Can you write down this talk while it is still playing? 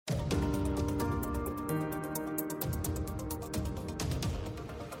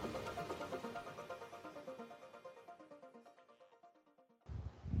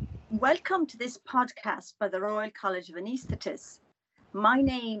Welcome to this podcast by the Royal College of Anaesthetists. My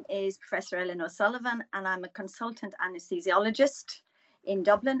name is Professor Ellen O Sullivan and I'm a consultant anaesthesiologist in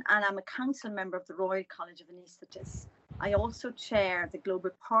Dublin, and I'm a council member of the Royal College of Anaesthetists. I also chair the Global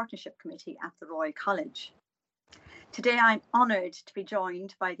Partnership Committee at the Royal College. Today I'm honoured to be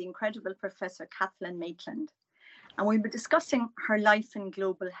joined by the incredible Professor Kathryn Maitland, and we'll be discussing her life in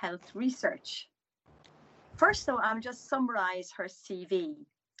global health research. First though, I'll just summarise her CV.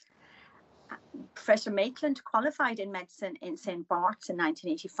 Professor Maitland qualified in medicine in St. Bart's in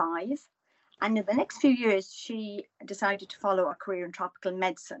 1985, and in the next few years she decided to follow a career in tropical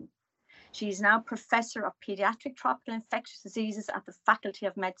medicine. She is now Professor of Paediatric Tropical Infectious Diseases at the Faculty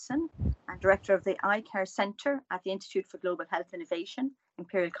of Medicine and Director of the Eye Care Centre at the Institute for Global Health Innovation,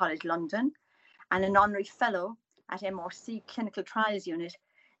 Imperial College London, and an Honorary Fellow at MRC Clinical Trials Unit,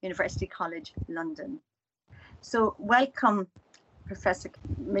 University College London. So welcome, Professor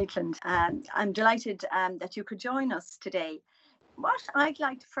Maitland. I'm delighted that you could join us today. What I'd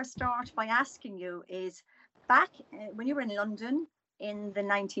like to first start by asking you is, back when you were in London in the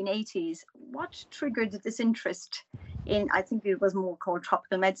 1980s, what triggered this interest in, I think it was more called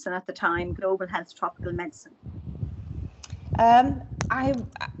tropical medicine at the time, global health tropical medicine? I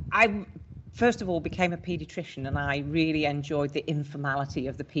first of all became a paediatrician, and I really enjoyed the informality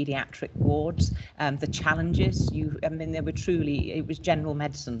of the paediatric wards, the challenges. There were truly, it was general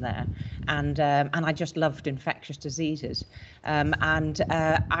medicine there, and I just loved infectious diseases, and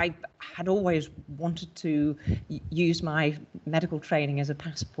I had always wanted to use my medical training as a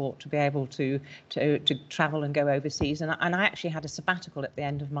passport to be able to travel and go overseas, and I actually had a sabbatical at the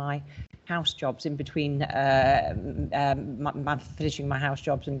end of my house jobs, in between finishing my house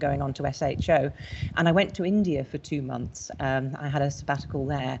jobs and going on to SHO, and I went to India for 2 months. I had a sabbatical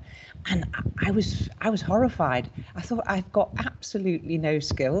there, and I was horrified. I thought, I've got absolutely no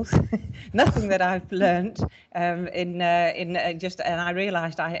skills, nothing that I've learnt, and I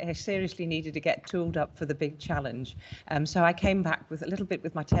realised I seriously needed to get tooled up for the big challenge. So I came back with a little bit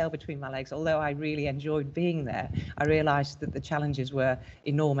with my tail between my legs. Although I really enjoyed being there, I realised that the challenges were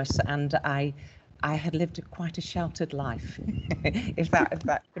enormous, and I had lived quite a sheltered life, if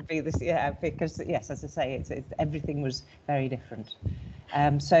that could be this, yeah. Because yes, as I say, everything was very different.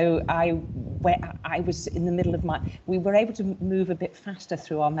 So I was in the middle of we were able to move a bit faster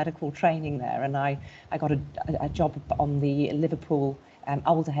through our medical training there, and I got a job on the Liverpool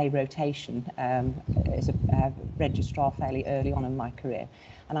Alderhay rotation as a registrar fairly early on in my career,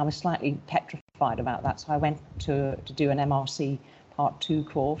 and I was slightly petrified about that. So I went to do an MRC Part 2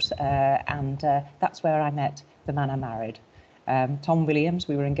 course, and that's where I met the man I married, Tom Williams.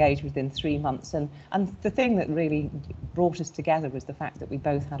 We were engaged within 3 months, and the thing that really brought us together was the fact that we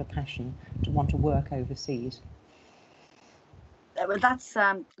both had a passion to want to work overseas. Well, that's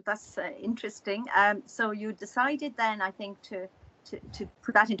interesting. So you decided then, I think, to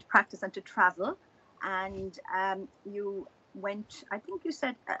put that into practice and to travel, and you went, I think you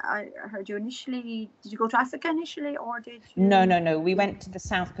said, I heard you initially, did you go to Africa initially, or did you? No, we went to the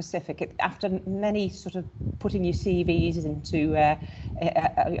South Pacific after many sort of putting your CVs into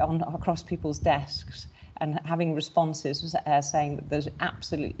across people's desks and having responses saying that there's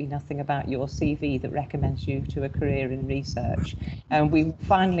absolutely nothing about your CV that recommends you to a career in research. And we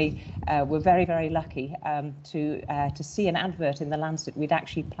finally were very, very lucky to see an advert in the Lancet. We'd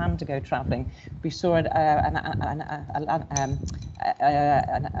actually planned to go travelling. We saw an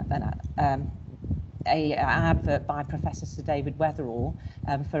advert by Professor Sir David Weatherall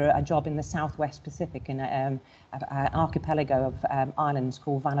for a job in the Southwest Pacific in an archipelago of islands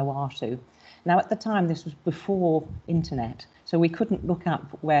called Vanuatu. Now, at the time, this was before internet, so we couldn't look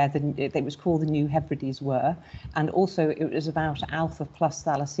up where it was called the New Hebrides were, and also it was about alpha plus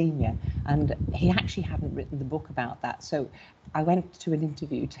thalassemia, and he actually hadn't written the book about that. So I went to an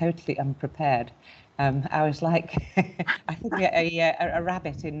interview totally unprepared. I was like, I think a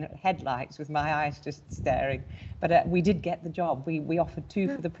rabbit in headlights with my eyes just staring. But we did get the job. We offered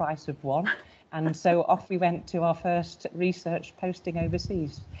 2 for the price of 1. And so off we went to our first research posting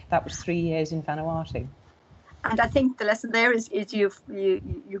overseas. That was 3 years in Vanuatu. And I think the lesson there is you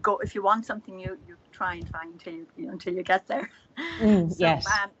go, if you want something, you try and find until you get there. So, yes.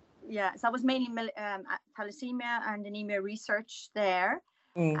 So that was mainly thalassemia and anemia research there,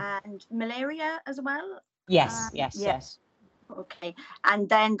 and malaria as well. Yes. Okay, and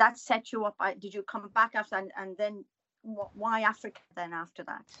then that set you up. Did you come back after, and then why Africa then after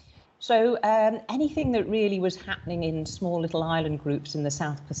that? So anything that really was happening in small little island groups in the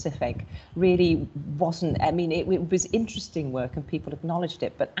South Pacific really wasn't, I mean, it was interesting work and people acknowledged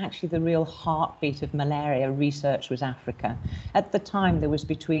it, but actually the real heartbeat of malaria research was Africa. At the time, there was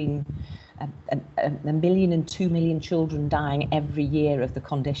between 1 million and 2 million children dying every year of the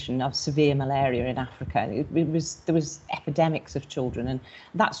condition of severe malaria in Africa. There was epidemics of children, and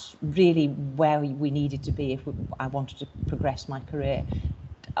that's really where we needed to be if I wanted to progress my career.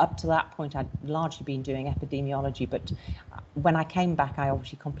 Up to that point, I'd largely been doing epidemiology, but when I came back, I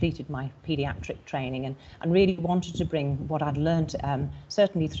obviously completed my paediatric training and really wanted to bring what I'd learned,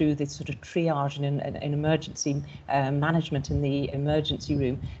 certainly through this sort of triage and emergency management in the emergency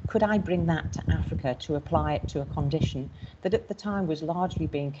room. Could I bring that to Africa to apply it to a condition that at the time was largely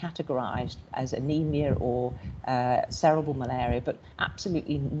being categorized as anemia or cerebral malaria, but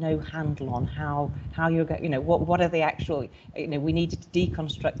absolutely no handle on how you're going, you know, what are the actual, you know, we needed to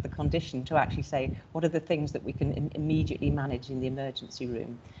deconstruct the condition to actually say what are the things that we can immediately manage in the emergency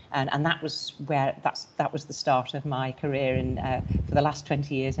room, and that was where that was the start of my career in for the last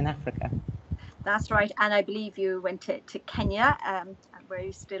 20 years in Africa. That's right, and I believe you went to Kenya, where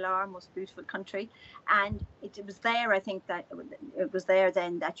you still are, most beautiful country, and it was there, I think that it was there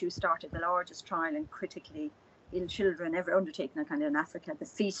then that you started the largest trial in critically ill children ever undertaken kind of in Africa, the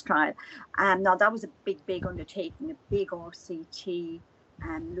FEAST trial. Now that was a big undertaking, a big RCT.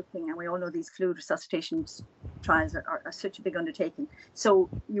 Looking, and we all know these fluid resuscitation trials are such a big undertaking. So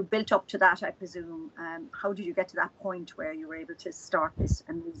you built up to that, I presume. How did you get to that point where you were able to start this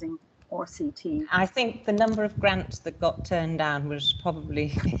amazing RCT? I think the number of grants that got turned down was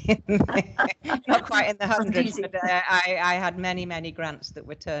probably not quite in the hundreds, but I had many grants that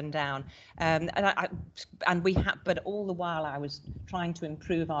were turned down, but all the while I was trying to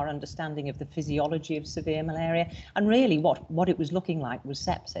improve our understanding of the physiology of severe malaria, and really what it was looking like was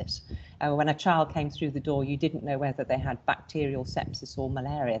sepsis. When a child came through the door, you didn't know whether they had bacterial sepsis or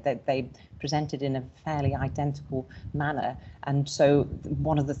malaria. They presented in a fairly identical manner, and so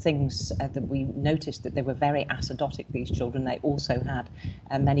one of the things that we noticed that they were very acidotic, these children. They also had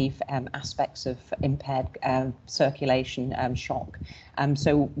many aspects of impaired circulation, shock.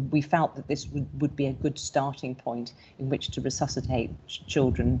 So we felt that this would be a good starting point in which to resuscitate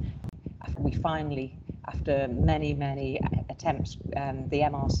children. We finally, after many attempts, the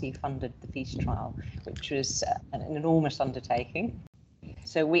MRC funded the FEAST trial, which was an enormous undertaking.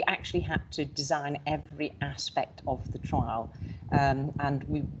 So we actually had to design every aspect of the trial,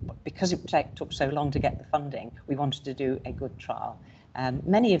 and because it took so long to get the funding, we wanted to do a good trial.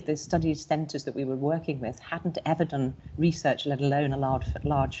 Many of the study centres that we were working with hadn't ever done research, let alone a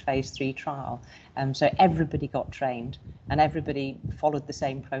large phase 3 trial. So everybody got trained and everybody followed the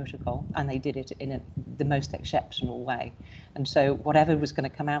same protocol, and they did it in the most exceptional way. And so whatever was going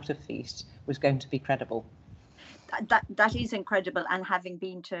to come out of FEAST was going to be credible. That is incredible, and having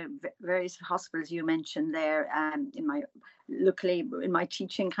been to various hospitals you mentioned there, locally in my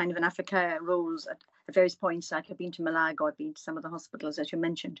teaching kind of in Africa roles at various points, like I've been to Malaga, I've been to some of the hospitals that you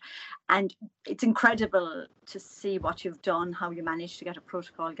mentioned, and it's incredible to see what you've done, how you managed to get a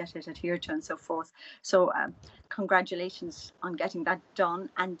protocol, get it adhered to and so forth. So congratulations on getting that done.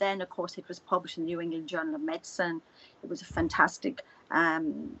 And then of course it was published in the New England Journal of Medicine. It was a fantastic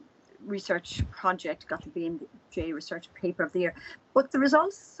research project, got the BMJ Research Paper of the Year. But the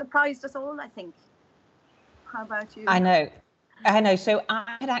results surprised us all, I think. How about you? I know. So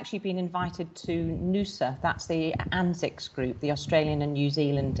I had actually been invited to NUSA, that's the ANZICS group, the Australian and New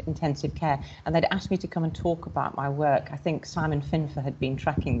Zealand intensive care, and they'd asked me to come and talk about my work. I think Simon Finfer had been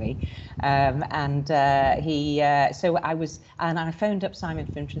tracking me, so I phoned up Simon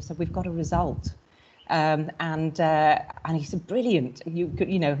Finfer and said, we've got a result. And he said, brilliant,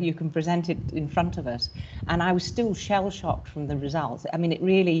 you can present it in front of us. And I was still shell shocked from the results. I mean,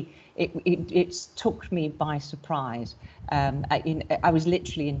 it took me by surprise. I was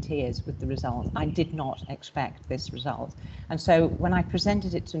literally in tears with the result. I did not expect this result. And so when I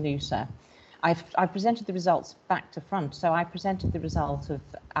presented it to NUSA, I presented the results back to front. So I presented the result of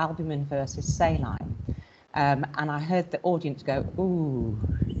albumin versus saline. And I heard the audience go, ooh.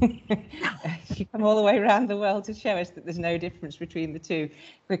 You come all the way around the world to show us that there's no difference between the two.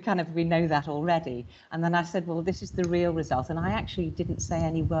 We know that already. And then I said, well, this is the real result. And I actually didn't say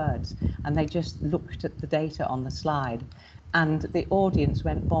any words. And they just looked at the data on the slide. And the audience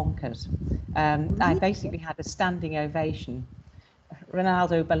went bonkers. I basically had a standing ovation.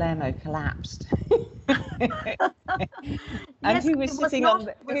 Ronaldo Balemo collapsed. And yes, who was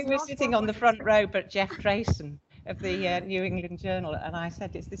sitting on the front row but Jeff Drayson of the New England Journal, and I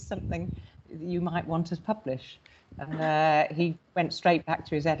said, is this something you might want to publish? And he went straight back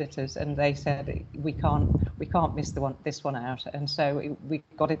to his editors, and they said we can't miss this one out. And so we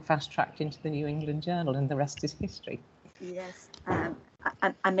got it fast tracked into the New England Journal, and the rest is history. Yes,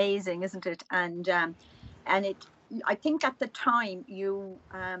 amazing, isn't it? And it. I think at the time you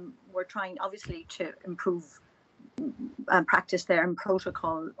were trying, obviously, to improve practice there and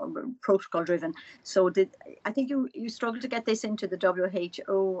protocol driven. So I think you struggled to get this into the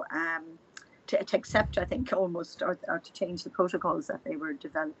WHO to accept, I think, almost, or to change the protocols that they were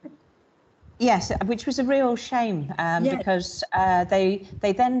developing. Yes, which was a real shame, Yes. Because they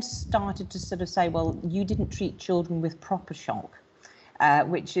then started to sort of say, well, you didn't treat children with proper shock,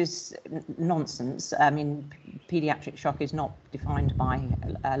 which is nonsense. I mean, paediatric shock is not defined by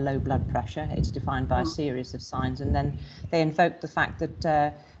low blood pressure. It's defined by a series of signs. And then they invoked the fact that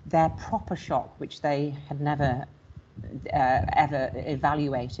their proper shock, which they had never ever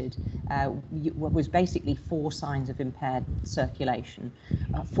evaluated, was basically 4 signs of impaired circulation,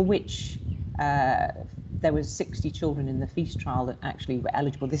 for which there was 60 children in the feast trial that actually were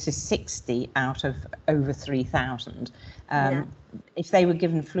eligible. This is 60 out of over 3,000. If they were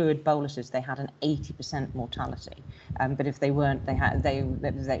given fluid boluses, they had an 80% mortality. But if they weren't, they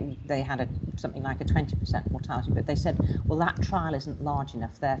had something like a 20% mortality. But they said, well, that trial isn't large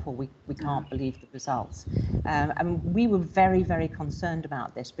enough, therefore we can't believe the results. And we were very, very concerned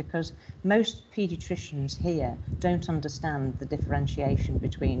about this, because most paediatricians here don't understand the differentiation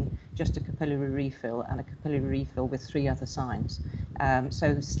between just a capillary refill and a capillary refill with 3 other signs.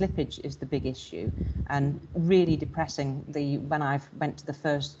 So slippage is the big issue, and really depressing. When I went to the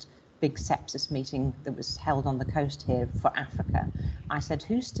first big sepsis meeting that was held on the coast here for Africa, I said,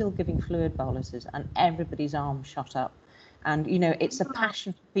 who's still giving fluid boluses? And everybody's arms shot up. And, you know, it's a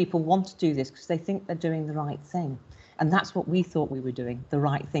passion. People want to do this because they think they're doing the right thing. And that's what we thought we were doing, the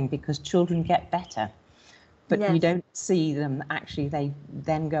right thing, because children get better. But Yes. you don't see them actually, they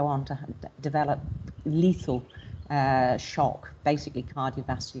then go on to develop lethal shock, basically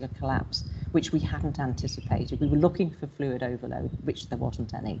cardiovascular collapse, which we hadn't anticipated. We were looking for fluid overload, which there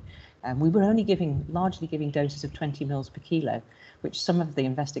wasn't any. We were only largely giving doses of 20 mils per kilo, which some of the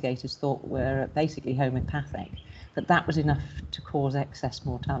investigators thought were basically homeopathic, but that was enough to cause excess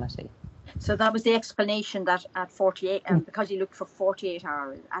mortality. So that was the explanation, that at 48, because you looked for 48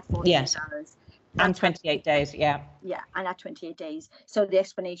 hours, at 48 hours. And 28 days, yeah. Yeah, and at 28 days. So the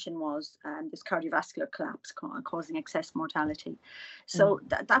explanation was this cardiovascular collapse causing excess mortality. So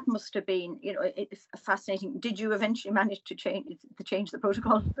that must have been, you know, it's fascinating. Did you eventually manage to change the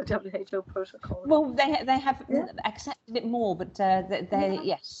protocol, the WHO protocol? Well, they have accepted it more, but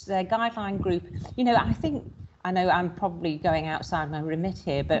yes, their guideline group. You know, I know I'm probably going outside my remit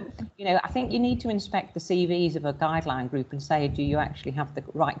here, but you know, I think you need to inspect the CVs of a guideline group and say, do you actually have the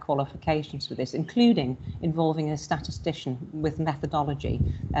right qualifications for this, including involving a statistician with methodology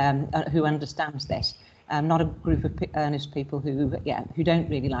who understands this, not a group of earnest people who don't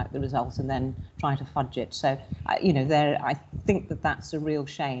really like the results and then try to fudge it. So, you know, I think that's a real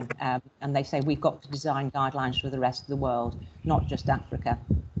shame. And they say we've got to design guidelines for the rest of the world, not just Africa.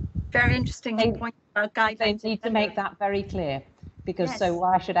 Very interesting point about guidelines. They need to make that very clear, because Yes. So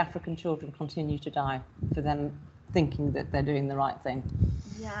why should African children continue to die for them thinking that they're doing the right thing?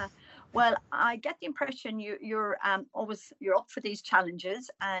 Yeah. Well, I get the impression you're always up for these challenges,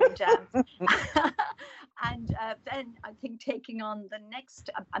 and and then I think taking on the next.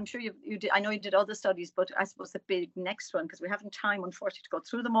 I'm sure you did. I know you did other studies, but I suppose the big next one, because we haven't time, unfortunately, to go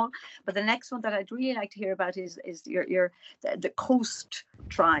through them all. But the next one that I'd really like to hear about is the COAST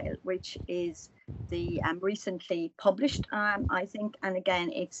trial, which is the recently published, I think, and again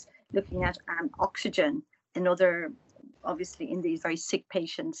it's looking at oxygen and other. Obviously in these very sick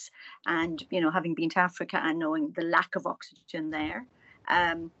patients, and you know, having been to Africa and knowing the lack of oxygen there,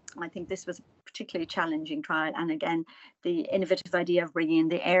 I think this was a particularly challenging trial. And again, the innovative idea of bringing in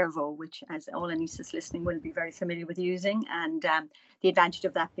the Airvo, which, as all anaesthetists listening will be very familiar with using, and the advantage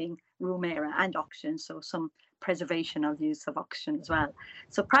of that being room air and oxygen, so some preservation of use of oxygen as well.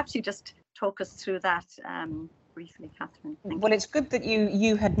 So perhaps you just talk us through that briefly, Kathryn. Well, it's good that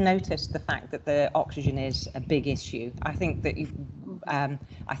you had noticed the fact that the oxygen is a big issue. I think that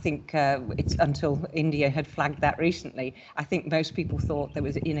it's until India had flagged that recently. I think most people thought there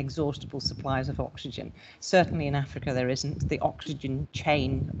was inexhaustible supplies of oxygen. Certainly in Africa there isn't. The oxygen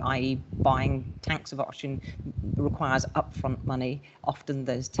chain, i.e. buying tanks of oxygen, requires upfront money. Often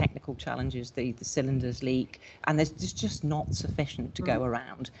there's technical challenges, the cylinders leak, and there's just not sufficient to go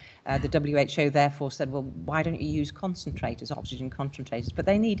around. The WHO therefore said, well, why don't you use concentrators, oxygen concentrators? But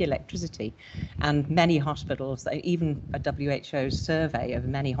they need electricity, and many hospitals, even WHO's survey of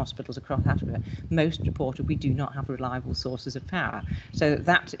many hospitals across Africa, most reported we do not have reliable sources of power. So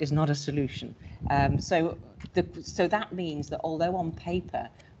that is not a solution. So that means that although on paper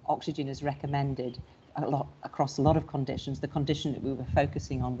oxygen is recommended across a lot of conditions, the condition that we were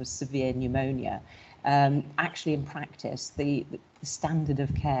focusing on was severe pneumonia. Actually, in practice, the standard of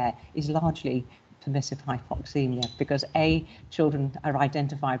care is largely permissive hypoxemia, because children are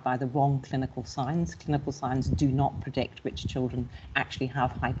identified by the wrong clinical signs. Clinical signs do not predict which children actually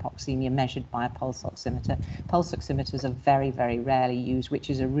have hypoxemia measured by a pulse oximeter. Pulse oximeters are very, very rarely used, which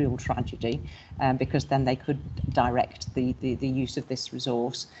is a real tragedy, because then they could direct the use of this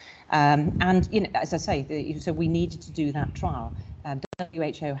resource. And as I say, so we needed to do that trial.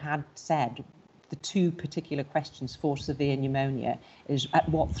 WHO had said the two particular questions for severe pneumonia is at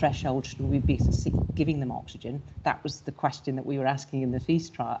what threshold should we be giving them oxygen? That was the question that we were asking in the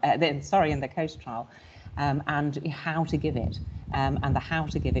FEAST trial, in the COAST trial, and how to give it. And the how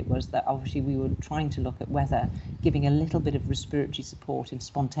to give it was that obviously we were trying to look at whether giving a little bit of respiratory support in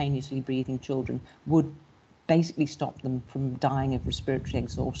spontaneously breathing children would basically stop them from dying of respiratory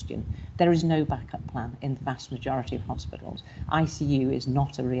exhaustion. There is no backup plan in the vast majority of hospitals. ICU is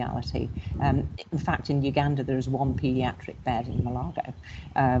not a reality. In fact, in Uganda, there is one paediatric bed in Malago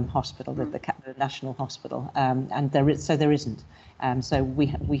Hospital, the national hospital, and there isn't. So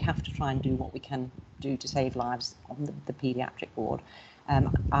we have to try and do what we can do to save lives on the paediatric ward.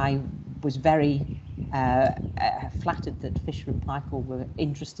 I was very flattered that Fisher and Paykel were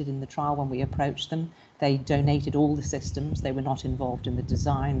interested in the trial when we approached them. They donated all the systems. They were not involved in the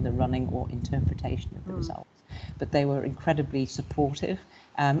design, the running, or interpretation of the results, but they were incredibly supportive.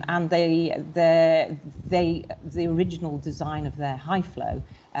 And the original design of their high flow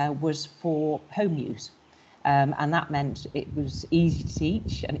was for home use. And that meant it was easy to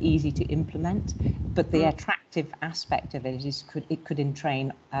teach and easy to implement, but the attractive aspect of it is it could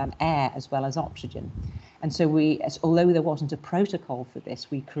entrain air as well as oxygen. And so although there wasn't a protocol for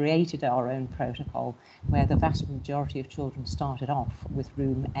this, we created our own protocol where the vast majority of children started off with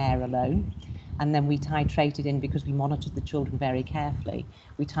room air alone. And then we titrated in, because we monitored the children very carefully,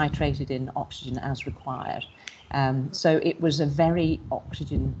 we titrated in oxygen as required. So it was a very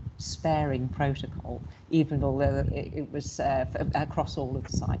oxygen sparing protocol, even although it was across all of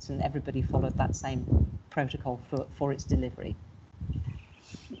the sites, and everybody followed that same protocol for its delivery.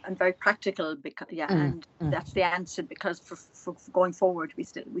 And very practical, because and that's the answer, because for going forward we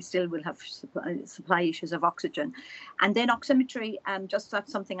still will have supply issues of oxygen. And then oximetry, just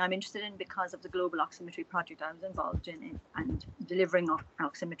that's something I'm interested in because of the global oximetry project I was involved in and delivering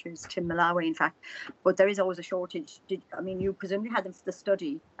oximeters to Malawi, in fact. But there is always a shortage. You presumably had them for the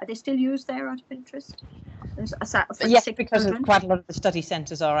study. Are they still used there out of interest? Yes, because quite a lot of the study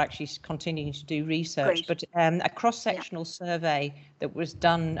centres are actually continuing to do research. Great. But a cross-sectional survey that was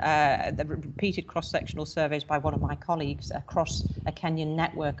done, the repeated cross-sectional surveys by one of my colleagues across a Kenyan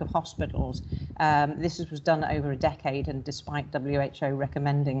network of hospitals. This was done over a decade, and despite WHO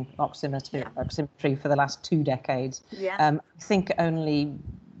recommending oximetry for the last 2 decades, I think only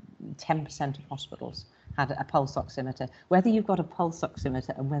 10% of hospitals had a pulse oximeter. Whether you've got a pulse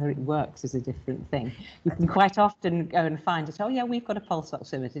oximeter and whether it works is a different thing. You can quite often go and find it. Oh yeah, we've got a pulse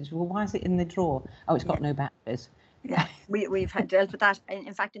oximeter. Well, why is it in the drawer? Oh, it's got no batteries. Yeah, we've had dealt with that.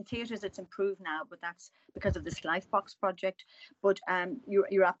 In fact, in theatres it's improved now, but that's because of this Lifebox project. But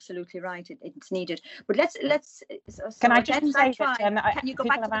you're absolutely right. It's needed. But let's. Can I just say that? Can you go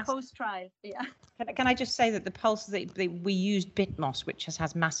back to the COAST trial? Yeah. Can I just say that the pulse we used BitMOS, which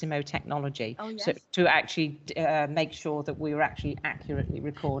has Massimo technology, so to actually make sure that we were actually accurately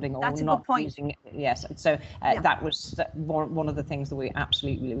recording or not using it. Yes. So that was one of the things that we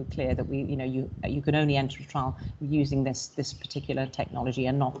absolutely were clear that you can only enter a trial using this particular technology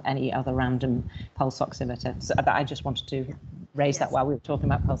and not any other random pulse oximeter. So I just wanted to raise that while we were talking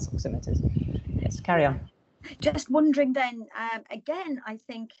about pulse oximeters. Yes, carry on. Just wondering then, again, I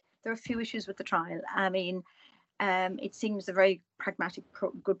think there are a few issues with the trial. It seems a very pragmatic,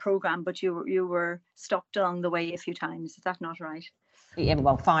 good program, but you were stopped along the way a few times. Is that not right? Yeah,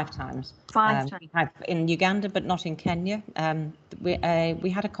 well, 5 times. 5 times. We had in Uganda, but not in Kenya. We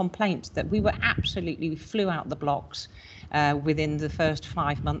had a complaint that we flew out the blocks. Within the first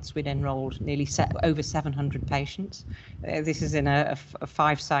 5 months, we'd enrolled nearly over 700 patients. This is in a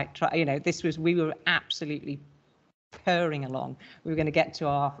 5-site trial. We were absolutely purring along. We were going to get to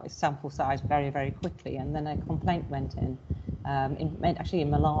our sample size very, very quickly, and then a complaint went in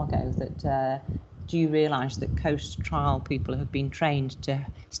Malago that. Do you realise that COAST trial people have been trained to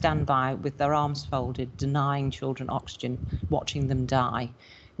stand by with their arms folded, denying children oxygen, watching them die,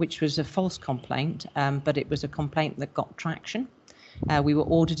 which was a false complaint, but it was a complaint that got traction. We were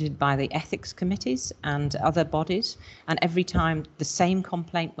audited by the ethics committees and other bodies, and every time the same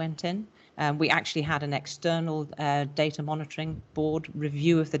complaint went in, we actually had an external data monitoring board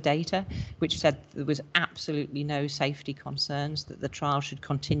review of the data, which said there was absolutely no safety concerns, that the trial should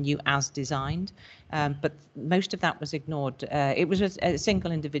continue as designed. But most of that was ignored. It was a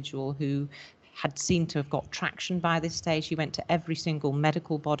single individual who had seemed to have got traction by this stage. He went to every single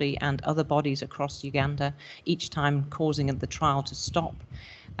medical body and other bodies across Uganda, each time causing the trial to stop.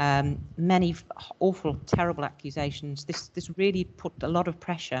 Many awful, terrible accusations. This really put a lot of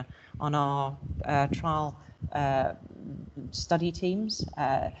pressure on our trial study teams.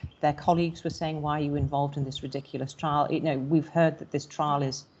 Their colleagues were saying, "Why are you involved in this ridiculous trial?" We've heard that this trial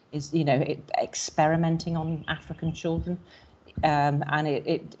is experimenting on African children, and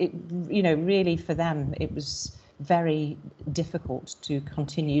it really for them it was very difficult to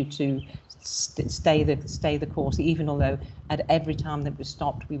continue to stay the course, even although at every time that was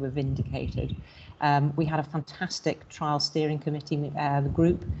stopped we were vindicated. We had a fantastic trial steering committee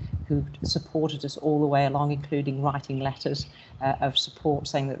group who supported us all the way along, including writing letters of support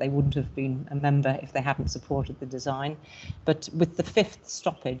saying that they wouldn't have been a member if they hadn't supported the design. But with the fifth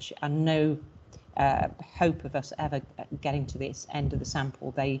stoppage and no hope of us ever getting to this end of the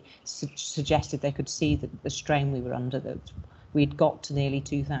sample, they suggested they could see that the strain we were under, that we'd got to nearly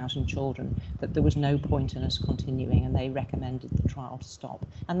 2,000 children, that there was no point in us continuing, and they recommended the trial to stop.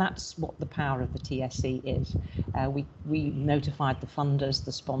 And that's what the power of the TSC is. We notified the funders,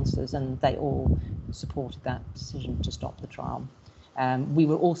 the sponsors, and they all supported that decision to stop the trial. We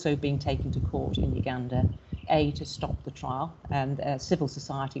were also being taken to court in Uganda, A, to stop the trial, and civil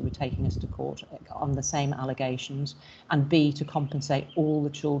society were taking us to court on the same allegations, and B, to compensate all the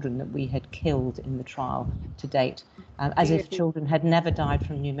children that we had killed in the trial to date, as if children had never died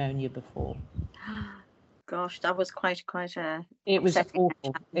from pneumonia before. Gosh, that was quite a... It was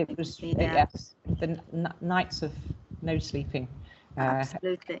awful. It was, yes, the nights of no sleeping.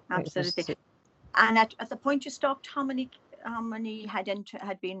 Absolutely. And at the point you stopped, how many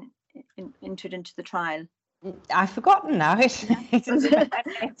had been entered into the trial? I've forgotten now. You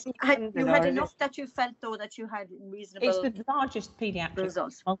had enough that you felt, though, that you had reasonable... It's the largest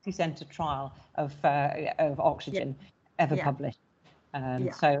paediatric multi-centre trial of oxygen ever published.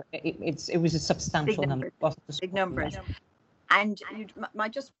 So it was a substantial number. Big numbers. And you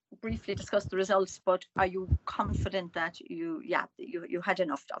might just briefly discuss the results, but are you confident that you had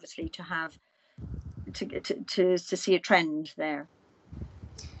enough, obviously, to have to see a trend there?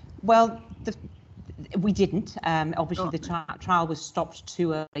 Well, we didn't. Obviously, the trial was stopped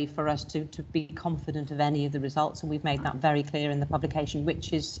too early for us to be confident of any of the results, and we've made that very clear in the publication,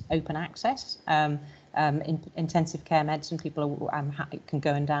 which is open access. In intensive care medicine, people can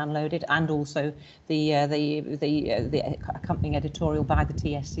go and download it, and also the accompanying editorial by the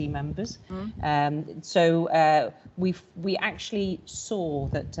TSC members. So we actually saw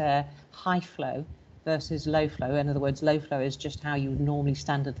that high flow versus low flow. In other words, low flow is just how you would normally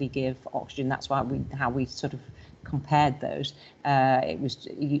standardly give oxygen. That's how we sort of compared those. It was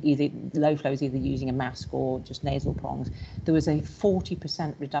either low flow is either using a mask or just nasal prongs. There was a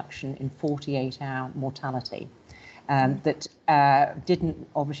 40% reduction in 48-hour mortality that didn't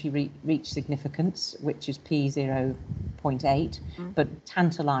obviously reach significance, which is P0.8, but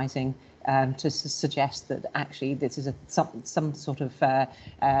tantalizing to suggest that actually this is some sort of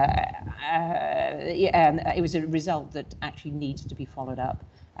it was a result that actually needs to be followed up,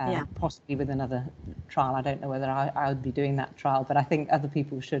 possibly with another trial. I don't know whether I would be doing that trial, but I think other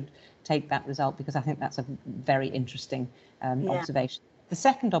people should take that result, because I think that's a very interesting observation. The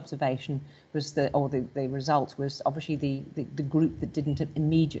second observation was the result was obviously the group that didn't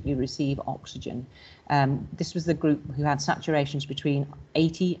immediately receive oxygen. This was the group who had saturations between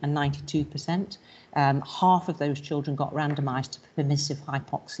 80 and 92%. Half of those children got randomized to permissive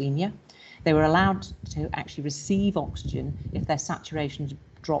hypoxemia. They were allowed to actually receive oxygen if their saturations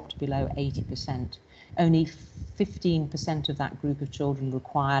dropped below 80%. Only 15% of that group of children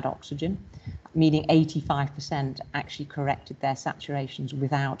required oxygen, meaning 85% actually corrected their saturations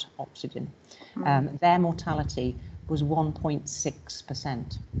without oxygen. Their mortality was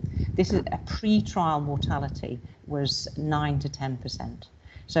 1.6%. This is a pre-trial mortality was 9 to 10%.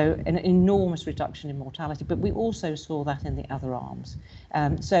 So an enormous reduction in mortality, but we also saw that in the other arms.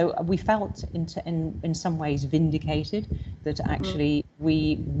 So we felt in some ways vindicated that actually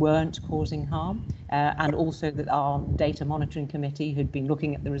we weren't causing harm, and also that our data monitoring committee who'd been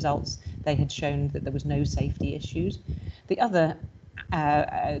looking at the results, they had shown that there was no safety issues. The other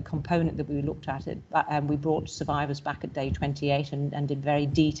component that we looked at it, we brought survivors back at day 28 and did very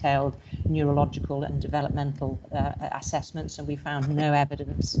detailed neurological and developmental assessments, and we found no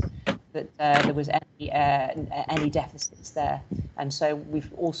evidence that there was any deficits there. And so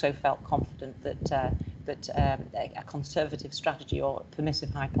we've also felt confident that a conservative strategy or permissive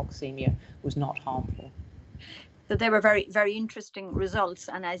hypoxemia was not harmful. So they were very, very interesting results,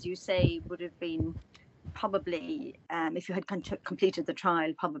 and as you say, would have been probably, if you had completed the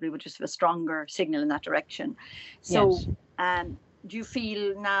trial, probably would just have a stronger signal in that direction. So yes. Do you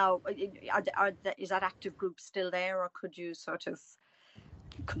feel now, is that active group still there, or could you sort of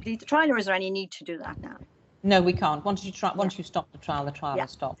complete the trial, or is there any need to do that now? No, we can't. Once you stop the trial will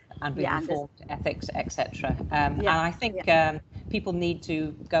stop, and we've informed ethics, etc. And I think people need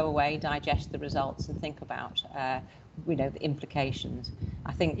to go away, digest the results, and think about the implications.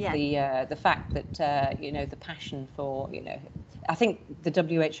 I think the fact that the passion for I think the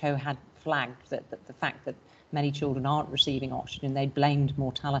WHO had flagged that the fact that many children aren't receiving oxygen, they blamed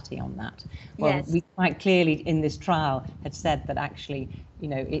mortality on that. Well, we quite clearly in this trial had said that actually,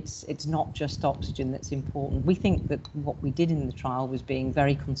 it's not just oxygen that's important. We think that what we did in the trial was being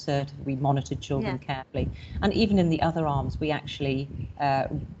very conservative. We monitored children carefully, and even in the other arms, we actually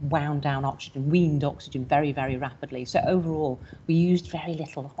wound down oxygen, weaned oxygen very, very rapidly. So overall, we used very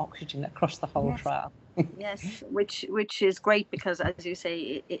little oxygen across the whole trial. Yes, which is great, because as you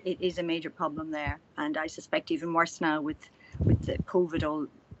say, it is a major problem there, and I suspect even worse now with the COVID.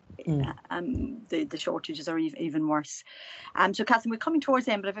 The shortages are even worse. So Kathryn, we're coming towards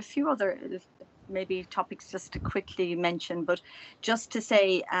the end, but I have a few other maybe topics just to quickly mention. But just to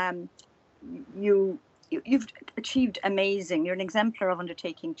say, you've achieved amazing. You're an exemplar of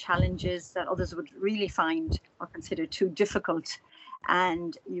undertaking challenges that others would really find or consider too difficult.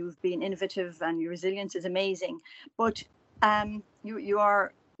 And you've been innovative, and your resilience is amazing. But did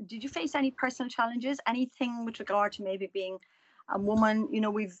you face any personal challenges? Anything with regard to maybe being a woman?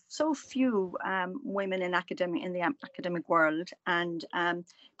 We've so few women in the academic world. And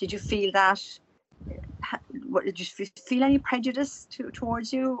did you feel that? Did you feel any prejudice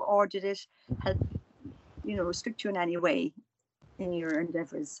towards you, or did it help, restrict you in any way in your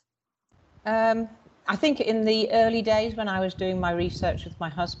endeavours? I think in the early days when I was doing my research with my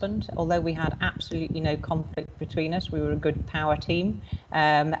husband, although we had absolutely no conflict between us, we were a good power team,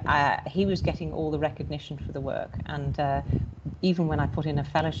 he was getting all the recognition for the work. And even when I put in a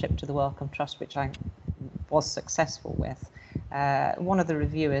fellowship to the Wellcome Trust, which I was successful with, one of the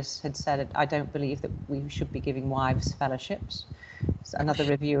reviewers had said, I don't believe that we should be giving wives fellowships. Another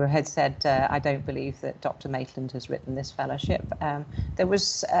reviewer had said, I don't believe that Dr. Maitland has written this fellowship. That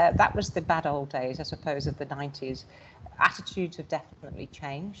was the bad old days, I suppose, of the 90s. Attitudes have definitely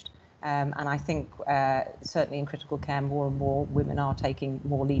changed. And I think certainly in critical care, more and more women are taking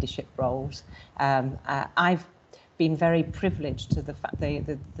more leadership roles. I've been very privileged to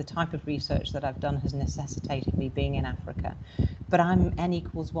the type of research that I've done has necessitated me being in Africa. But I'm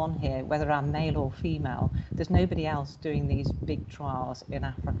N=1 here, whether I'm male or female. There's nobody else doing these big trials in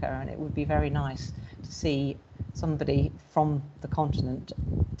Africa, and it would be very nice to see somebody from the continent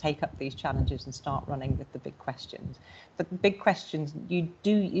take up these challenges and start running with the big questions. But the big questions,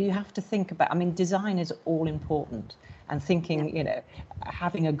 you have to think about. I mean, design is all important, and thinking,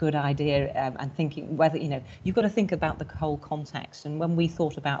 having a good idea and thinking whether, you've got to think about the whole context. And when we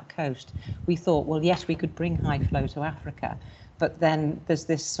thought about coast, we thought, well, yes, we could bring high flow to Africa. But then there's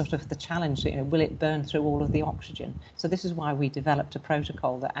this sort of the challenge, will it burn through all of the oxygen? So this is why we developed a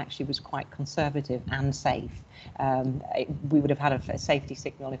protocol that actually was quite conservative and safe. We would have had a safety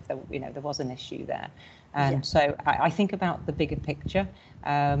signal if there was an issue there. And so I think about the bigger picture,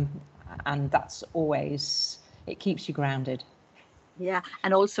 and that's always, it keeps you grounded. Yeah,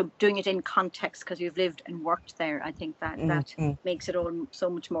 and also doing it in context, because you've lived and worked there. I think that makes it all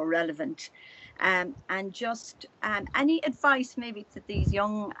so much more relevant. And just any advice maybe to these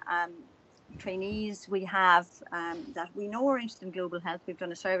young trainees we have that we know are interested in global health? We've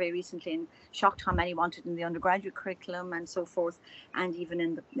done a survey recently and shocked how many wanted in the undergraduate curriculum and so forth, and even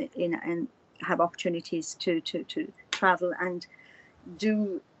in have opportunities to travel and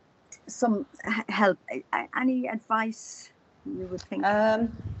do some help. Any advice you would think?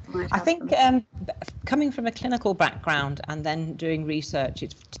 I think coming from a clinical background and then doing research,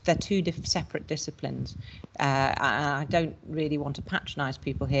 they're two separate disciplines. I don't really want to patronize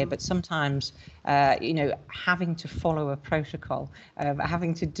people here, but sometimes, having to follow a protocol,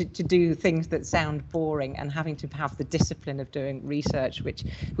 having to do things that sound boring and having to have the discipline of doing research, which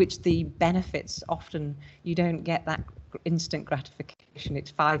the benefits often, you don't get that instant gratification.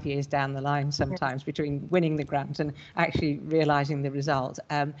 It's 5 years down the line sometimes between winning the grant and actually realizing the result.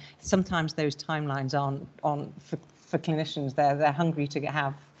 Sometimes those timelines aren't for clinicians. They're hungry to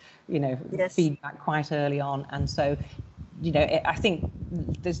have feedback quite early on, and so I think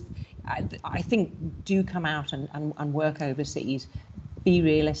do come out and work overseas. Be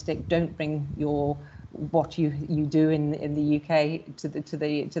realistic. Don't bring what you do in the UK to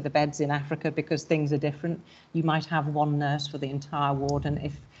the beds in Africa, because things are different. You might have one nurse for the entire ward, and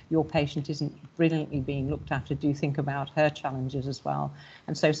if your patient isn't brilliantly being looked after, do think about her challenges as well.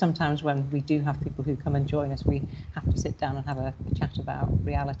 And so sometimes when we do have people who come and join us, we have to sit down and have a chat about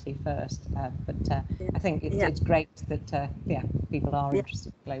reality first. But I think it's great that people are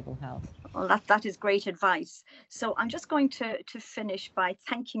interested in global health. Well, that is great advice. So I'm just going to finish by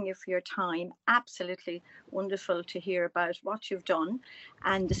thanking you for your time. Absolutely wonderful to hear about what you've done.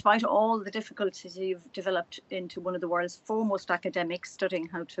 And despite all the difficulties, you've developed into one of the world's foremost academics studying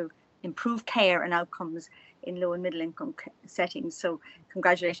how to improve care and outcomes in low and middle income settings. So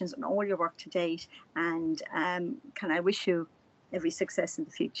congratulations on all your work to date. And can I wish you every success in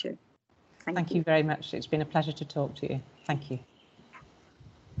the future. Thank you very much. It's been a pleasure to talk to you. Thank you.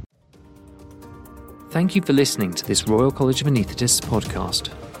 Thank you for listening to this Royal College of Anaesthetists podcast.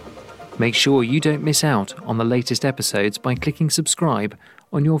 Make sure you don't miss out on the latest episodes by clicking subscribe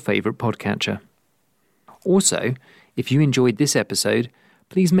on your favourite podcatcher. Also, if you enjoyed this episode,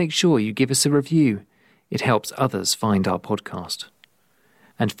 please make sure you give us a review. It helps others find our podcast.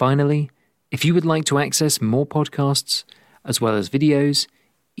 And finally, if you would like to access more podcasts, as well as videos,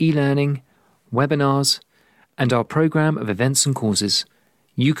 e-learning, webinars, and our programme of events and courses,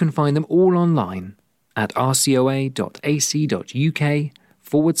 you can find them all online at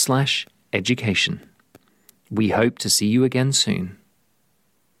rcoa.ac.uk/education. We hope to see you again soon.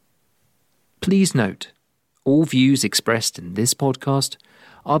 Please note, all views expressed in this podcast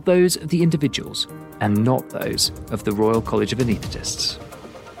are those of the individuals and not those of the Royal College of Anaesthetists.